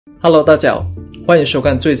Hello， 大家好，欢迎收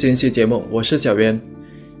看最新期节目，我是小渊。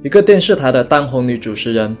一个电视台的当红女主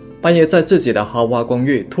持人半夜在自己的豪华公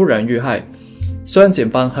寓突然遇害，虽然警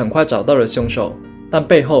方很快找到了凶手，但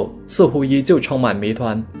背后似乎依旧充满谜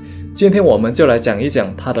团。今天我们就来讲一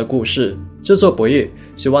讲她的故事，制作不易，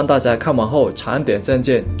希望大家看完后长按点赞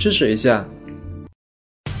键支持一下。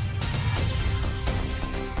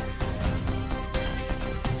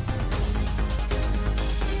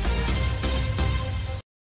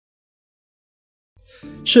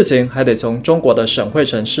事情还得从中国的省会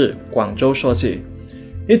城市广州说起。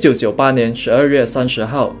1998年12月30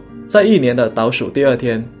号，在一年的倒数第二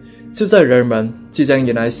天，就在人们即将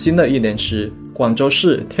迎来新的一年时，广州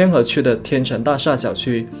市天河区的天成大厦小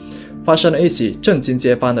区发生了一起震惊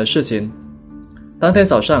街坊的事情。当天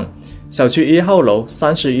早上，小区1号楼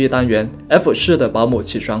31单元 F 室的保姆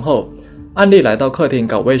起床后，按例来到客厅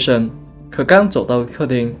搞卫生，可刚走到客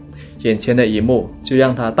厅，眼前的一幕就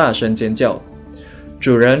让她大声尖叫。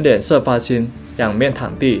主人脸色发青，仰面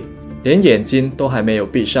躺地，连眼睛都还没有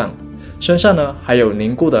闭上，身上呢还有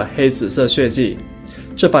凝固的黑紫色血迹。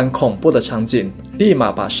这番恐怖的场景立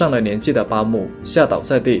马把上了年纪的保姆吓倒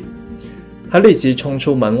在地。他立即冲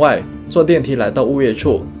出门外，坐电梯来到物业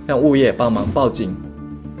处，让物业帮忙报警。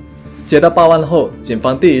接到报案后，警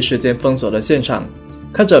方第一时间封锁了现场，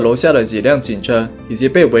看着楼下的几辆警车以及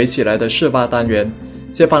被围起来的事发单元，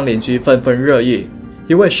街坊邻居纷纷热议。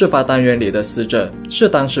因为事发单元里的死者是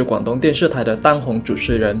当时广东电视台的当红主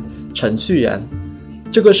持人陈旭然。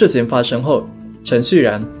这个事情发生后，陈旭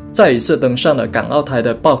然再一次登上了港澳台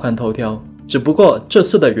的报刊头条，只不过这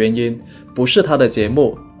次的原因不是他的节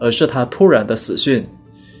目，而是他突然的死讯。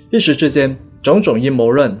一时之间，种种阴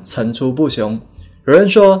谋论层出不穷。有人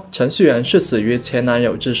说陈旭然是死于前男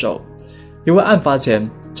友之手，因为案发前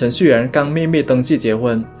陈旭然刚秘密登记结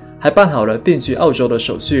婚，还办好了定居澳洲的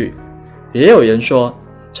手续。也有人说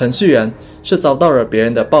陈旭然是遭到了别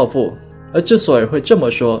人的报复，而之所以会这么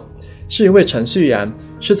说，是因为陈旭然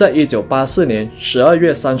是在1984年12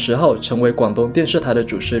月30号成为广东电视台的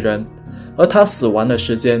主持人，而他死亡的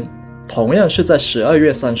时间同样是在12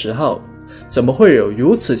月30号。怎么会有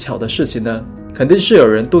如此巧的事情呢？肯定是有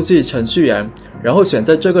人妒忌陈旭然，然后选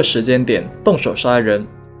在这个时间点动手杀人。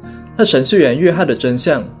那陈旭然遇害的真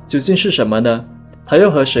相究竟是什么呢？他又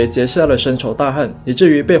和谁结下了深仇大恨，以至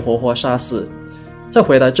于被活活杀死？在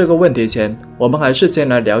回答这个问题前，我们还是先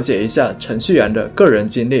来了解一下陈旭然的个人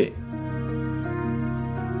经历。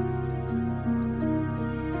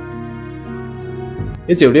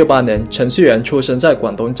1968年，陈旭然出生在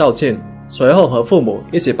广东肇庆，随后和父母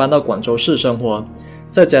一起搬到广州市生活，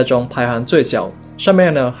在家中排行最小，上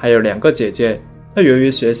面呢还有2个姐姐。那由于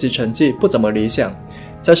学习成绩不怎么理想，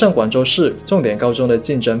加上广州市重点高中的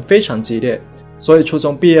竞争非常激烈，所以初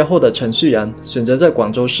中毕业后的陈旭然选择在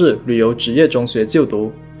广州市旅游职业中学就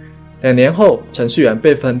读。2年后，陈旭然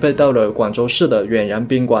被分配到了广州市的远洋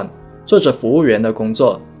宾馆，做着服务员的工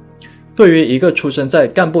作。对于一个出生在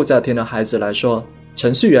干部家庭的孩子来说，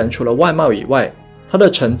陈旭然除了外貌以外，他的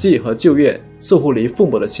成绩和就业似乎离父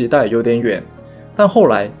母的期待有点远。但后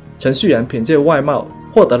来，陈旭然凭借外貌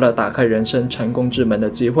获得了打开人生成功之门的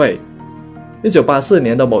机会。1984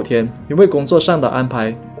年的某天，因为工作上的安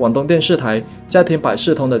排，广东电视台家庭百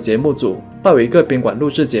事通的节目组到一个宾馆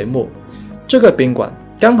录制节目。这个宾馆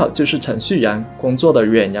刚好就是陈旭然工作的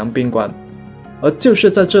远洋宾馆。而就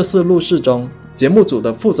是在这次录制中，节目组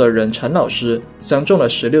的负责人陈老师相中了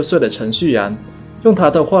16岁的陈旭然。用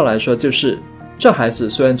他的话来说，就是这孩子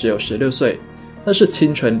虽然只有16岁，但是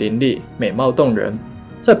清纯伶俐，美貌动人，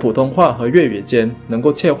在普通话和粤语间能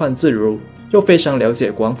够切换自如，又非常了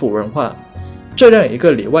解广府文化。这样一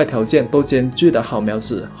个里外条件都兼具的好苗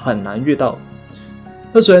子很难遇到。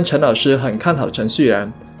那虽然陈老师很看好陈旭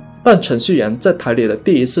然，但陈旭然在台里的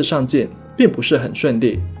第一次上镜并不是很顺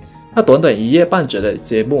利。那短短1夜半载的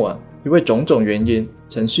节目因为种种原因，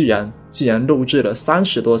陈旭然竟然录制了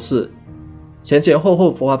30多次，前前后后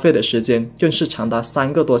花费的时间更是长达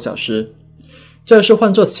3个多小时。这要是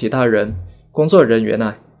换做其他人，工作人员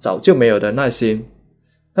早就没有了耐心。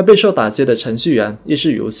那备受打击的陈旭然亦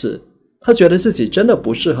是如此。他觉得自己真的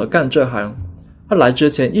不适合干这行，他来之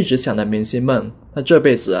前一直想的明星梦，那这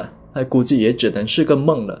辈子他估计也只能是个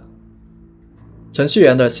梦了。陈旭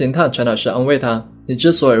然的心态，陈老师安慰他，你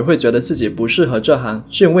之所以会觉得自己不适合这行，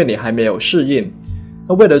是因为你还没有适应。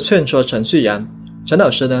那为了劝说陈旭然，陈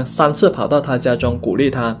老师呢3次跑到他家中鼓励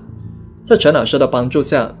他。在陈老师的帮助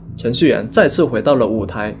下，陈旭然再次回到了舞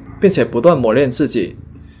台，并且不断磨练自己。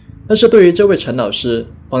但是对于这位陈老师，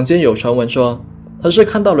坊间有传闻说他是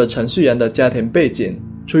看到了陈旭然的家庭背景，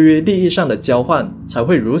出于利益上的交换，才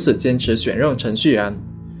会如此坚持选用陈旭然。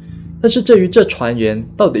但是至于这传言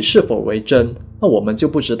到底是否为真，那我们就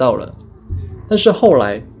不知道了。但是后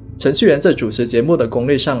来程序员在主持节目的功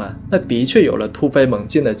力上那的确有了突飞猛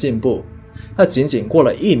进的进步。那仅仅过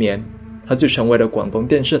了1年，他就成为了广东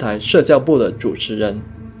电视台社交部的主持人。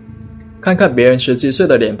看看别人17岁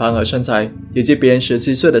的脸庞和身材，以及别人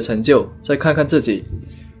17岁的成就，再看看自己，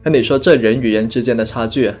那你说这人与人之间的差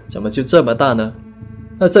距怎么就这么大呢？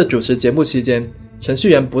那在主持节目期间，程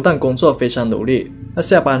序员不但工作非常努力，那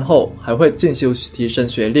下班后还会进修提升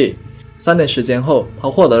学历。3年时间后，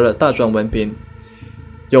他获得了大专文凭。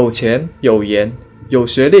有钱有颜有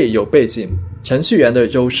学历有背景，程序员的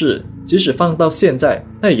优势即使放到现在，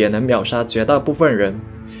那也能秒杀绝大部分人，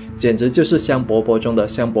简直就是香饽饽中的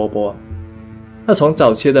香饽饽。那从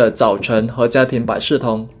早期的早晨和家庭百事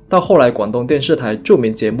通，到后来广东电视台著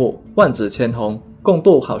名节目万紫千红、共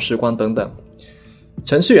度好时光等等，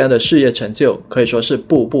程序员的事业成就可以说是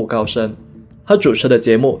步步高升。他主持的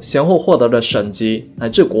节目先后获得了省级乃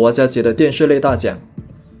至国家级的电视类大奖。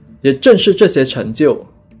也正是这些成就，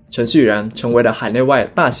程序员成为了海内外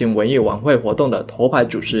大型文艺晚会活动的头牌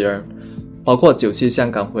主持人，包括97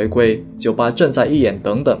香港回归、98赈灾义演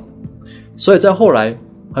等等。所以在后来，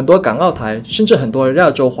很多港澳台甚至很多亚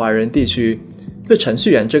洲华人地区对程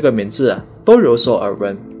序员这个名字都有所耳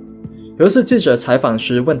闻。有一次记者采访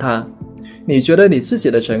时问他，你觉得你自己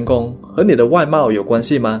的成功和你的外貌有关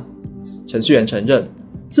系吗？程序员承认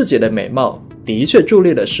自己的美貌的确助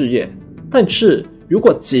力了事业，但是如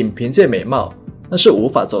果仅凭借美貌，那是无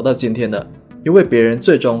法走到今天的，因为别人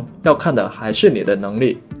最终要看的还是你的能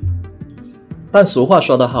力。但俗话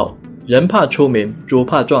说得好，人怕出名，猪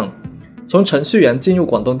怕壮。从程序员进入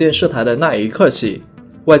广东电视台的那一刻起，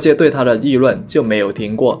外界对他的议论就没有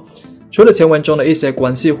停过。除了前文中的一些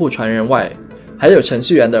关系户传人外，还有程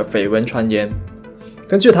序员的绯闻传言。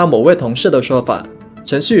根据他某位同事的说法，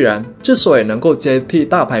程序员之所以能够接替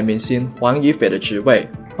大牌明星黄以斐的职位，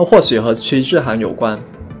那或许和屈志涵有关。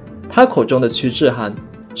他口中的屈志涵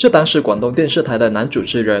是当时广东电视台的男主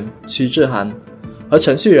持人屈志涵，而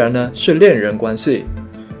程序员呢是恋人关系。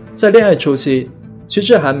在恋爱初期，屈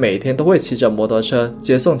志涵每天都会骑着摩托车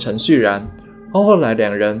接送程序员，后来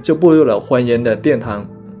两人就步入了婚姻的殿堂。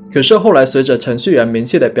可是后来随着程序员名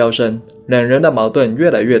气的飙升，两人的矛盾越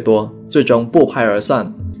来越多，最终不拍而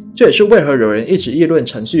散。这也是为何有人一直议论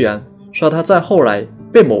程序员，说他在后来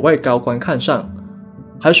被某位高官看上，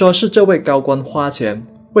还说是这位高官花钱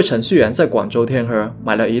为程序员在广州天河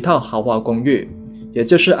买了一套豪华公寓，也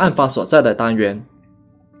就是案发所在的单元。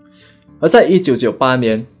而在1998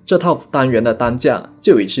年，这套单元的单价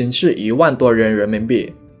就已经是1万多元人民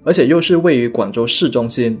币，而且又是位于广州市中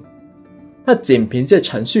心。那仅凭借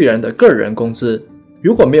程序员的个人工资，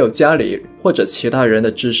如果没有家里或者其他人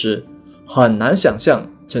的支持，很难想象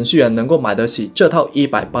程序员能够买得起这套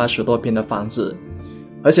180多平的房子。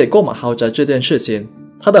而且购买豪宅这件事情，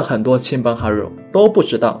他的很多亲朋好友都不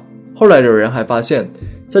知道。后来有人还发现，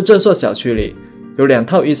在这座小区里有2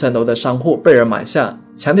套1层楼的商户被人买下，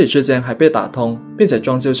墙体之间还被打通，并且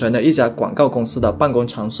装修成了一家广告公司的办公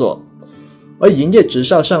场所。而营业执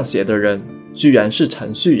照上写的人居然是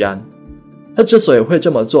程序员。他之所以会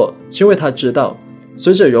这么做，是因为他知道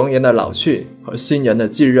随着容颜的老去和新人的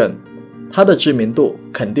继任，他的知名度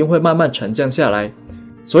肯定会慢慢沉降下来，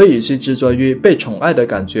所以与其执着于被宠爱的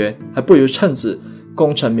感觉，还不如趁着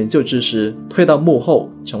功成名就之时退到幕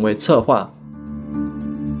后，成为策划。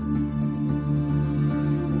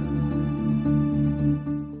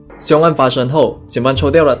凶案发生后，警方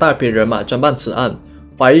抽调了大批人马侦办此案，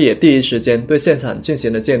法医也第一时间对现场进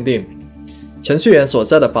行了鉴定。程序员所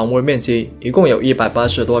在的房屋面积一共有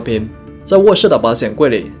180多平，在卧室的保险柜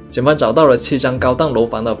里，警方找到了7张高档楼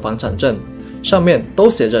房的房产证，上面都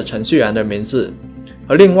写着程序员的名字，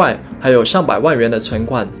而另外还有上百万元的存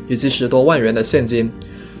款以及10多万元的现金。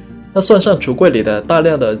那算上橱柜里的大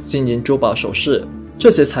量的金银珠宝首饰，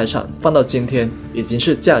这些财产放到今天已经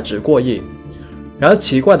是价值过亿。然而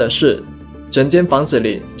奇怪的是，整间房子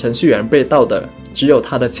里程序员被盗的只有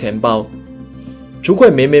他的钱包，橱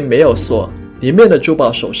柜明明没有锁，里面的珠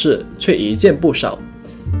宝首饰却一件不少。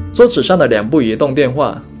桌子上的2部移动电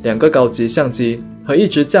话、2个高级相机和一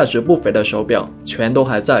只价值不菲的手表全都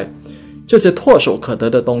还在。这些唾手可得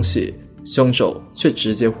的东西，凶手却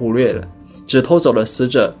直接忽略了，只偷走了死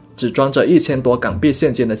者只装着1000多港币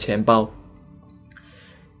现金的钱包。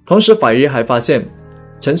同时法医还发现，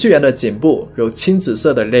程序员的颈部有青紫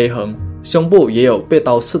色的勒痕，胸部也有被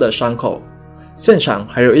刀刺的伤口，现场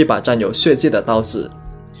还有一把沾有血迹的刀子。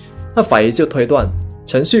那法医就推断，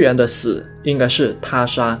程序员的死应该是他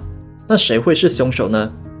杀。那谁会是凶手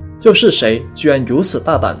呢？又是谁居然如此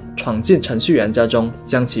大胆闯进程序员家中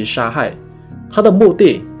将其杀害？他的目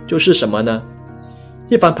的就是什么呢？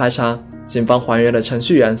一番排查，警方还原了程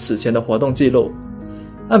序员死前的活动记录。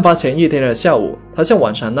案发前一天的下午，他像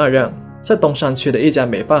往常那样在东山区的一家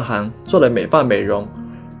美发行做了美发美容，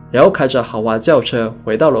然后开着豪华轿车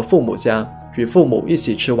回到了父母家，与父母一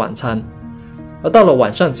起吃晚餐。而到了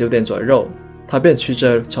晚上9点左右，他便驱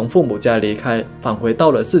车从父母家离开，返回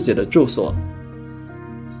到了自己的住所。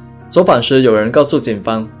走访时，有人告诉警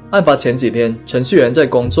方，案发前几天程序员在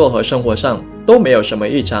工作和生活上都没有什么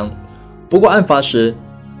异常，不过案发时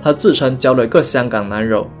他自称交了个香港男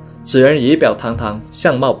友，此人仪表堂堂，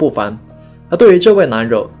相貌不凡。而对于这位男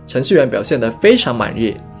友，程序员表现得非常满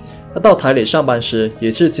意。他到台里上班时，也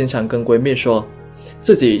是经常跟闺蜜说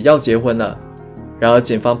自己要结婚了。然而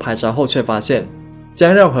警方排查后却发现，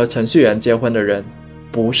将要和程序员结婚的人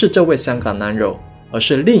不是这位香港男友，而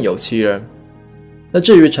是另有其人。那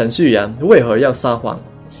至于程序员为何要撒谎，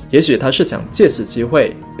也许他是想借此机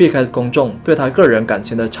会避开公众对他个人感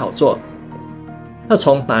情的炒作。那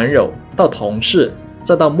从男友到同事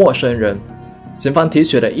再到陌生人，警方提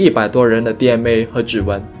取了100多人的 DNA 和指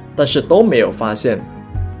纹，但是都没有发现。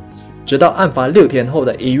直到案发6天后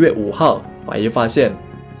的1月5号，法医发现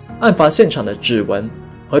案发现场的指纹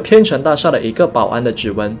和天成大厦的一个保安的指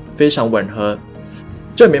纹非常吻合，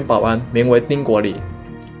这名保安名为丁国礼，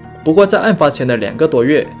不过在案发前的2个多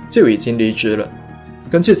月就已经离职了。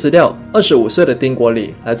根据资料，25岁的丁国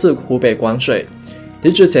礼来自湖北广水，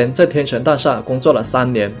离职前在天成大厦工作了3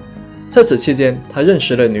年，在此期间他认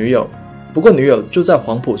识了女友，不过女友住在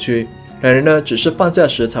黄埔区，两人呢只是放假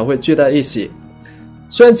时才会聚在一起。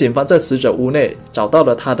虽然警方在死者屋内找到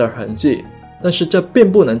了他的痕迹，但是这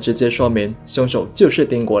并不能直接说明凶手就是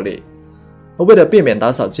丁国礼。而为了避免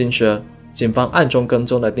打草惊蛇，警方暗中跟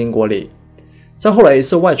踪了丁国礼。在后来一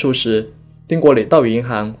次外出时，丁国礼到银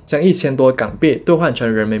行将1000多港币兑换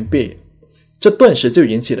成人民币，这顿时就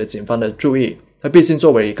引起了警方的注意。他毕竟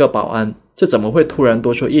作为一个保安，这怎么会突然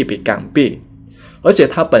多出一笔港币？而且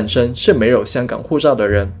他本身是没有香港护照的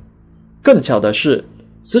人。更巧的是，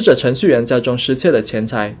死者程序员家中失窃的钱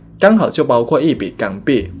财刚好就包括一笔港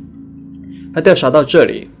币。他调查到这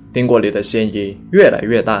里，丁国礼的嫌疑越来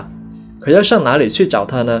越大，可要上哪里去找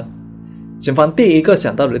他呢？警方第一个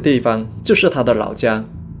想到的地方就是他的老家，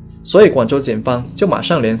所以广州警方就马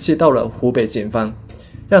上联系到了湖北警方，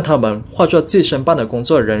让他们化作计生办的工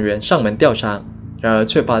作人员上门调查。然而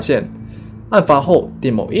却发现案发后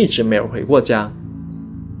丁某一直没有回过家。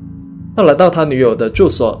那来到他女友的住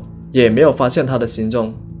所，也没有发现他的行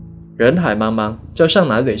踪。人海茫茫，要上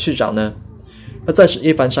哪里去找呢？而在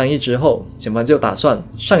一番商议之后，警方就打算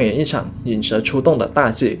上演一场引蛇出洞的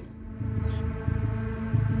大计。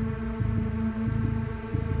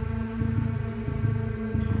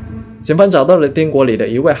警方找到了丁国礼的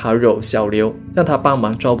一位好友小刘，让他帮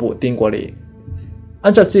忙抓捕丁国礼。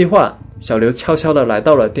按照计划，小刘悄悄地来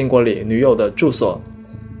到了丁国礼女友的住所，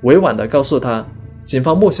委婉地告诉他，警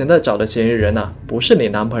方目前在找的嫌疑人不是你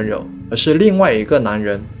男朋友，而是另外一个男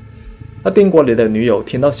人。而丁国礼的女友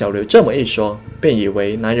听到小刘这么一说，便以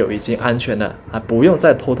为男友已经安全了，还不用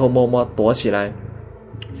再偷偷摸摸躲起来，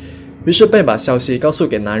于是便把消息告诉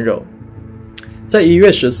给男友。在1月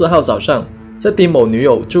14号早上，在丁某女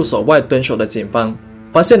友住所外蹲守的警方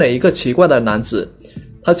发现了一个奇怪的男子。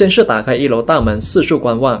他先是打开1楼大门四处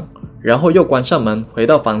观望，然后又关上门回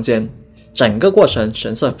到房间，整个过程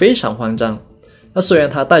神色非常慌张。那虽然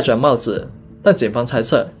他戴着帽子，但警方猜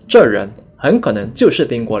测这人很可能就是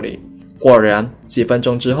丁国礼。果然几分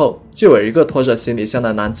钟之后，就有一个拖着行李箱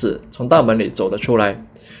的男子从大门里走了出来。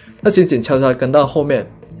他紧紧悄悄跟到后面，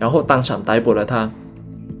然后当场逮捕了他。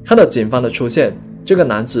看到警方的出现，这个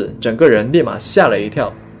男子整个人立马吓了一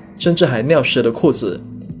跳，甚至还尿湿了裤子。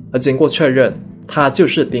而经过确认，他就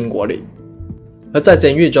是丁国礼。而在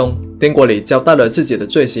监狱中，丁国礼交代了自己的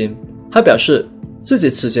罪行。他表示自己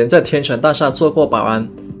此前在天成大厦做过保安，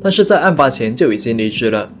但是在案发前就已经离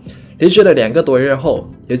职了。离职了2个多月后，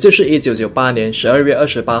也就是1998年12月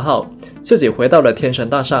28号，自己回到了天成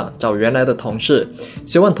大厦找原来的同事，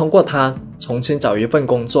希望通过他重新找一份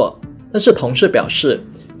工作。但是同事表示，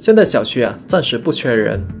现在小区暂时不缺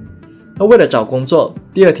人。而为了找工作，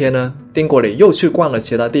第2天呢，丁国礼又去逛了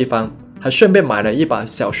其他地方，还顺便买了一把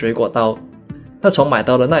小水果刀。那从买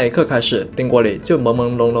刀的那一刻开始，丁国礼就朦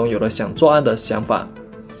朦胧胧有了想作案的想法。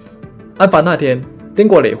案发那天，丁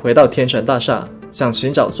国礼回到天成大厦，想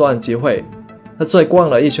寻找作案机会。他在逛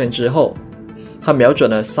了一圈之后，他瞄准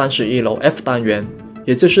了31楼 F 单元，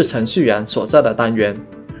也就是程序员所在的单元。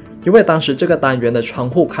因为当时这个单元的窗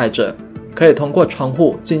户开着，可以通过窗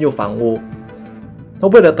户进入房屋。那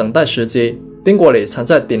为了等待时机，丁国礼藏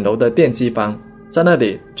在顶楼的电机房，在那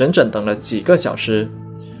里整整等了几个小时。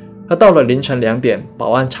而到了凌晨2点，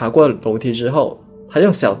保安查过楼梯之后，他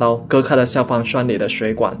用小刀割开了消防栓里的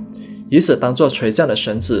水管，以此当作垂降的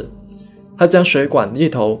绳子。他将水管一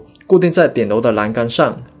头固定在顶楼的栏杆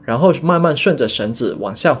上，然后慢慢顺着绳子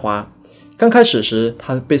往下滑。刚开始时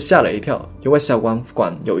他被吓了一跳，因为消光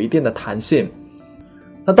管有一定的弹性。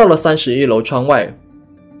那到了31楼窗外，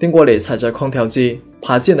丁国礼踩着空调机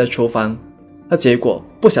爬进了厨房，那结果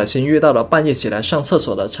不小心遇到了半夜起来上厕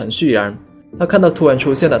所的程序员。他看到突然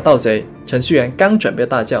出现的盗贼，程序员刚准备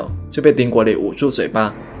大叫，就被丁国礼捂住嘴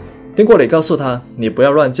巴。丁国礼告诉他，你不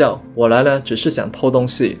要乱叫，我来了只是想偷东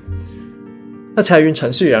西。那掐晕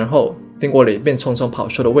程序员后，丁国礼便匆匆跑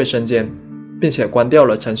出了卫生间，并且关掉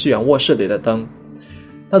了程序员卧室里的灯。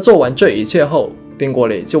那做完这一切后，丁国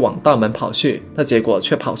礼就往大门跑去，那结果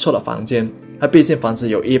却跑错了房间。那毕竟房子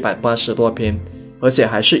有180多平，而且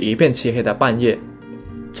还是一片漆黑的半夜。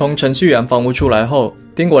从程序员房屋出来后，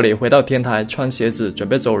丁国礼回到天台穿鞋子准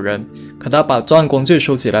备走人，可他把作案工具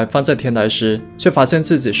收起来放在天台时，却发现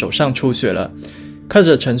自己手上出血了。看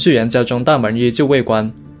着程序员家中大门依旧未关，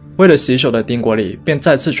为了洗手的丁国礼便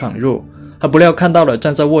再次闯入，他不料看到了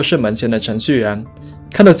站在卧室门前的程序员。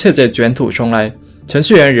看到窃贼卷土重来，程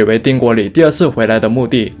序员以为丁国礼第二次回来的目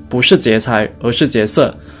的不是劫财而是劫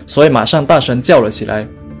色，所以马上大声叫了起来。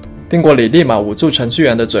丁国礼立马捂住程序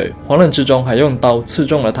员的嘴，慌乱之中还用刀刺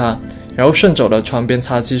中了他，然后顺走了床边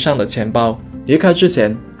茶几上的钱包，离开之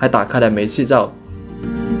前还打开了煤气灶。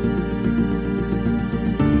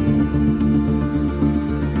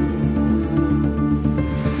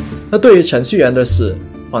那对于程序员的死，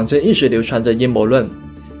坊间一直流传着阴谋论，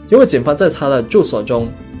因为警方在他的住所中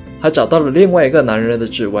还找到了另外一个男人的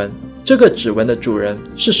指纹，这个指纹的主人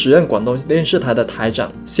是时任广东电视台的台长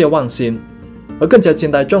谢望新。而更加惊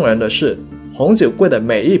呆众人的是，红酒柜的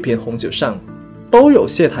每一瓶红酒上都有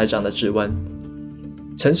谢台长的指纹。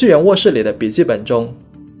程序员卧室里的笔记本中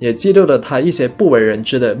也记录了他一些不为人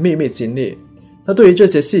知的秘密经历。那对于这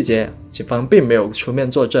些细节，警方并没有出面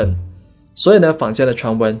作证，所以呢，坊间的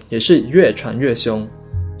传闻也是越传越凶，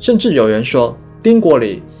甚至有人说丁国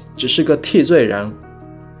礼只是个替罪羊。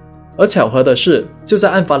而巧合的是，就在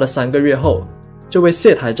案发的3个月后，这位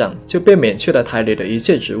谢台长就被免去了台里的一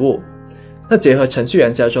切职务。那结合程序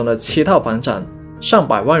员家中的7套房产、上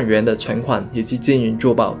百万元的存款以及金银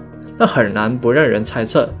珠宝，那很难不让人猜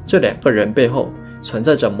测这2个人背后存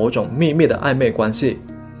在着某种秘密的暧昧关系。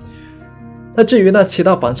那至于那7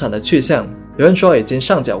套房产的去向，有人说已经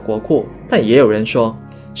上缴国库，但也有人说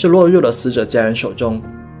是落入了死者家人手中。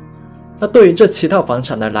那对于这7套房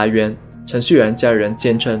产的来源，程序员家人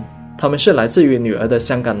坚称他们是来自于女儿的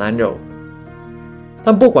香港男友。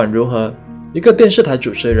但不管如何，一个电视台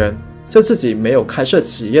主持人在自己没有开设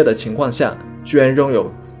企业的情况下，居然拥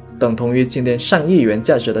有等同于今天上亿元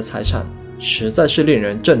价值的财产，实在是令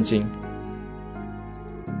人震惊。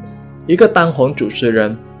一个当红主持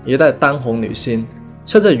人，一代当红女星，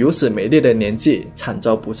却在如此美丽的年纪惨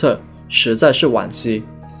遭不测，实在是惋惜。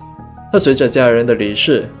那随着家人的离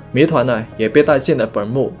世，谜团呢也被带进了本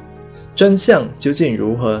幕，真相究竟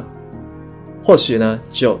如何？或许呢，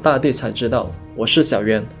只有大地才知道。我是小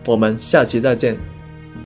渊，我们下期再见。